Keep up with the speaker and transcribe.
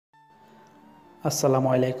আসসালামু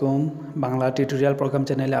আলাইকুম Bangla tutorial programme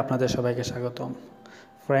চ্যানেলে আপনাদের সবাইকে স্বাগতম।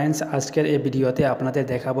 ফ্রেন্ডস, আজকের এই ভিডিওতে আপনাদের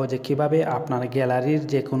দেখাবো যে কিভাবে আপনার গ্যালারির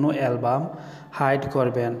যে কোনো অ্যালবাম হাইড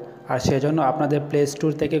করবেন। আর সেজন্য আপনাদের প্লে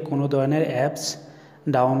স্টোর থেকে কোনো ধরনের অ্যাপস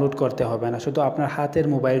ডাউনলোড করতে হবে না, শুধু আপনার হাতের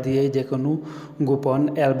মোবাইল দিয়েই যে কোনো গোপন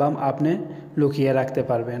অ্যালবাম আপনি লুকিয়ে রাখতে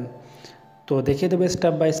পারবেন। তো দেখিয়ে দেবো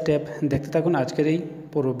স্টেপ বাই স্টেপ, দেখতে থাকুন আজকের এই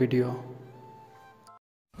পুরো ভিডিও।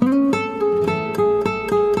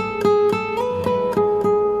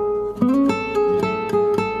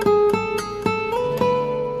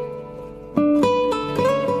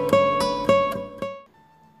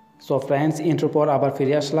 সো ফ্রেন্ডস, ইন্ট্রোর পর আবার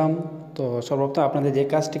ফিরে আসলাম। তো সর্বপ্রথম আপনাদের যে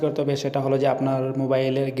কাজটি করতে হবে সেটা হলো যে আপনার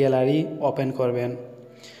মোবাইলের গ্যালারি ওপেন করবেন।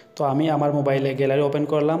 তো আমি আমার মোবাইলে গ্যালারি ওপেন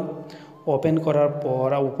করলাম। ওপেন করার পর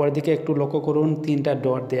উপরের দিকে একটু লক্ষ্য করুন, 3টা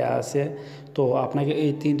ডট দেওয়া আছে। তো আপনাকে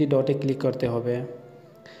এই 3টি ডটে ক্লিক করতে হবে।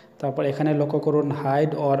 তারপর এখানে লক্ষ্য করুন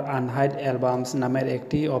হাইড অর আনহাইড অ্যালবামস নামের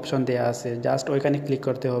একটি অপশন দেওয়া আছে, জাস্ট ওইখানে ক্লিক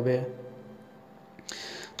করতে হবে।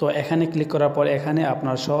 তো এখানে ক্লিক করার পর এখানে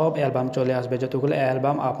আপনার সব অ্যালবাম চলে আসবে, যতগুলো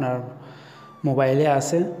অ্যালবাম আপনার মোবাইলে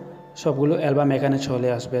আছে সবগুলো অ্যালবাম এখানে চলে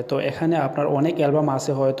আসবে। তো এখানে আপনার অনেক অ্যালবাম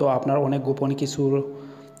আছে, হয়তো আপনার অনেক গোপন কিছু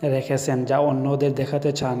রেখেছেন যা অন্যদের দেখাতে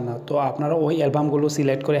চান না। তো আপনারা ওই অ্যালবামগুলো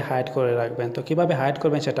সিলেক্ট করে হাইড করে রাখবেন। তো কীভাবে হাইড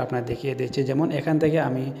করবেন সেটা আপনার দেখিয়ে দিচ্ছি। যেমন এখান থেকে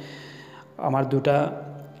আমি আমার 2টা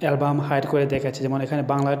অ্যালবাম হাইড করে দেখাচ্ছি। যেমন এখানে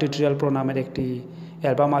বাংলা টিউটোরিয়াল প্রো নামের একটি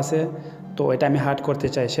অ্যালবাম আছে, তো এটা আমি হাইড করতে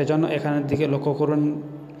চাই। সেজন্য এখানের দিকে লক্ষ্য করুন,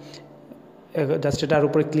 জাস্ট এটার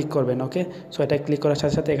উপরে ক্লিক করবেন। ওকে, সো এটা ক্লিক করার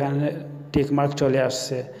সাথে সাথে এখানে টিক মার্ক চলে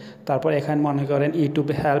আসছে। তারপর এখানে মনে করেন ইউটিউব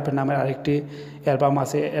হেল্প নামের আরেকটি অ্যালবাম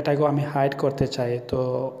আছে, এটাকেও আমি হাইড করতে চাই। তো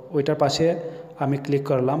ওইটার পাশে আমি ক্লিক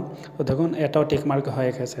করলাম, তো দেখুন এটাও টিক মার্ক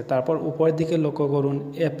হয়ে গেছে। তারপর উপরের দিকে লক্ষ্য করুন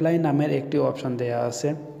অ্যাপ্লাই নামের একটি অপশন দেওয়া আছে,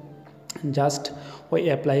 জাস্ট ওই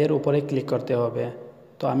অ্যাপ্লাইয়ের উপরে ক্লিক করতে হবে।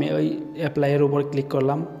 তো আমি ওই অ্যাপ্লাইয়ের উপর ক্লিক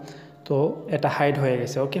করলাম, তো এটা হাইড হয়ে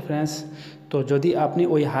গেছে। ওকে ফ্রেন্ডস, তো যদি আপনি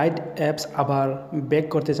ওই হাইড অ্যাপস আবার ব্যাক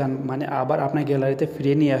করতে চান, মানে আবার আপনার গ্যালারিতে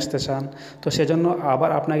ফিরিয়ে নিয়ে আসতে চান, তো সেজন্য আবার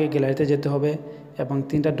আপনাকে গ্যালারিতে যেতে হবে এবং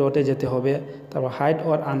 3টা ডটে যেতে হবে, তারপর হাইড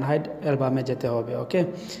অর আনহাইড অ্যালবামে যেতে হবে। ওকে,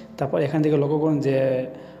 তারপর এখান থেকে লক্ষ্য করুন যে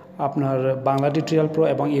আপনার বাংলা টিউটোরিয়াল প্রো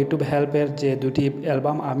এবং ইউটিউব হেল্পের যে 2টি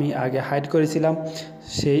অ্যালবাম আমি আগে হাইড করেছিলাম,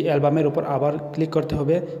 সেই অ্যালবামের উপর আবার ক্লিক করতে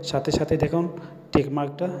হবে। সাথে সাথে দেখুন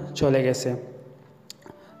টিকমার্কটা চলে গেছে।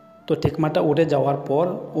 তো টিকমার্কটা উঠে যাওয়ার পর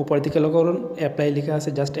উপরের দিকে লক্ষ্য করুন অ্যাপ্লাই লেখা আছে,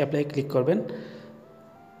 জাস্ট অ্যাপ্লাই ক্লিক করবেন।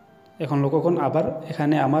 এখন লক্ষ্য করুন আবার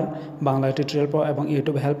এখানে আমার বাংলা টিউটোরিয়াল প্রো এবং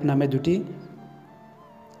ইউটিউব হেল্প নামে 2টি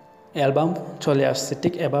অ্যালবাম চলে আসছে।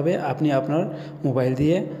 ঠিক এভাবে আপনি আপনার মোবাইল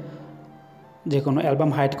দিয়ে যে কোনো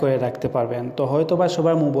অ্যালবাম হাইড করে রাখতে পারবেন। তো হয়তো বা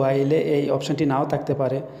সবার মোবাইলে এই অপশানটি নাও থাকতে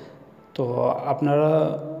পারে, তো আপনারা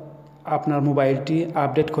আপনার মোবাইলটি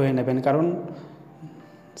আপডেট করে নেবেন, কারণ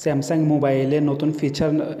স্যামসাং মোবাইলে নতুন ফিচার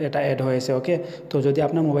এটা অ্যাড হয়েছে। ওকে, তো যদি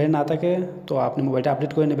আপনার মোবাইলে না থাকে তো আপনি মোবাইলটা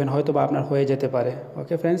আপডেট করে নেবেন, হয়তো বা আপনার হয়ে যেতে পারে।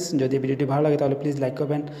 ওকে ফ্রেন্ডস, যদি ভিডিওটি ভালো লাগে তাহলে প্লিজ লাইক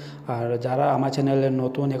করবেন। আর যারা আমার চ্যানেলে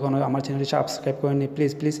নতুন, এখনও আমার চ্যানেলটি সাবস্ক্রাইব করেননি,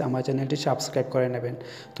 প্লিজ আমার চ্যানেলটি সাবস্ক্রাইব করে নেবেন।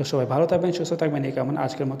 তো সবাই ভালো থাকবেন, সুস্থ থাকবেন, এই কেমন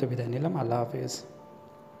আজকের মতো বিদায় নিলাম। আল্লাহ হাফিজ।